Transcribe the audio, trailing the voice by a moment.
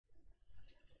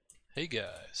Hey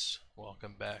guys,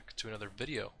 welcome back to another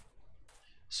video.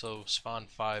 So Spawn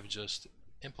 5 just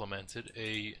implemented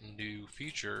a new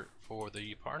feature for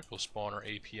the particle spawner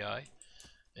API,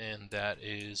 and that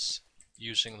is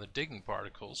using the digging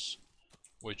particles,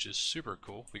 which is super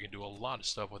cool. We can do a lot of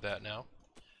stuff with that now.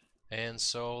 And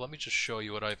so let me just show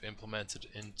you what I've implemented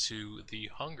into the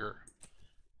hunger.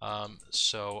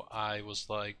 So I was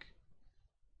like,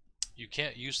 you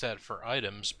can't use that for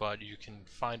items, but you can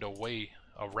find a way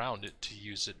around it to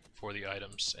use it for the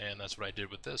items, and that's what I did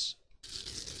with this.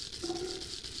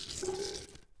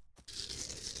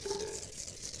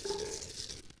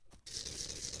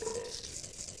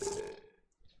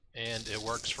 And it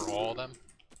works for all of them.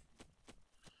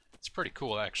 It's pretty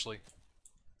cool actually.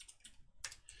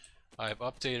 I've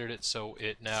updated it so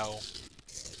it now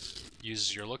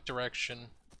uses your look direction,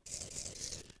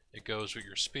 it goes with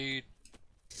your speed.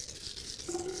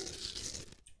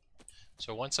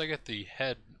 So once I get the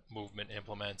head movement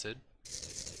implemented,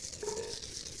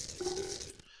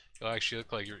 it'll actually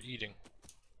look like you're eating.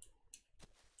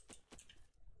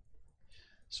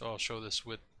 So I'll show this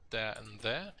with that and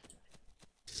that.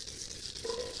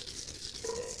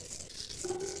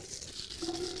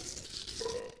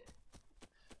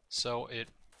 So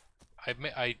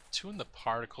I tuned the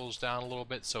particles down a little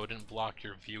bit so it didn't block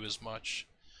your view as much,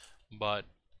 but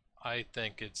I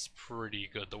think it's pretty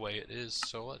good the way it is,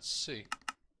 so let's see.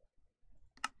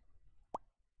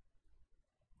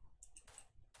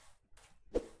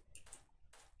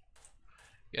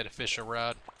 Get a fishing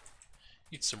rod,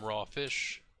 eat some raw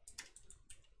fish.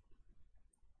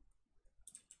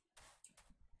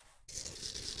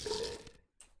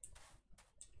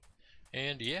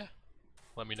 And yeah,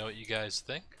 let me know what you guys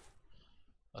think.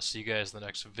 I'll see you guys in the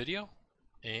next video,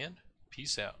 and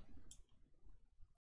peace out.